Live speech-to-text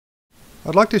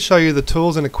I'd like to show you the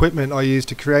tools and equipment I used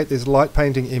to create this light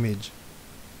painting image.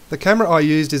 The camera I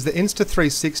used is the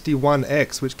Insta360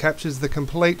 1X, which captures the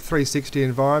complete 360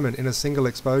 environment in a single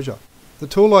exposure. The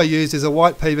tool I used is a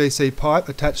white PVC pipe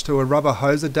attached to a rubber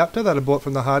hose adapter that I bought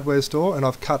from the hardware store, and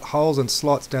I've cut holes and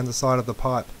slots down the side of the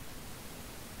pipe.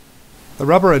 The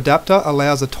rubber adapter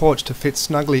allows a torch to fit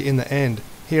snugly in the end.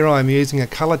 Here I am using a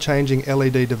colour changing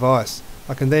LED device.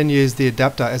 I can then use the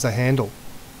adapter as a handle.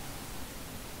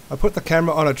 I put the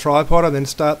camera on a tripod and then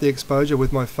start the exposure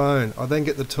with my phone. I then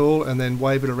get the tool and then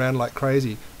wave it around like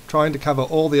crazy, trying to cover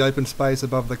all the open space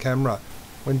above the camera.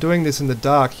 When doing this in the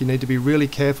dark, you need to be really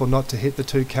careful not to hit the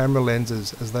two camera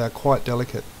lenses, as they are quite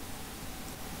delicate.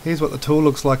 Here's what the tool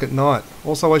looks like at night.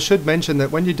 Also, I should mention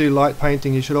that when you do light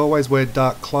painting, you should always wear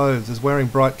dark clothes, as wearing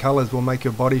bright colours will make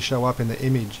your body show up in the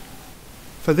image.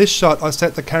 For this shot, I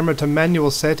set the camera to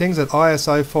manual settings at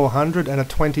ISO 400 and a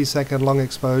 20-second long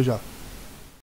exposure.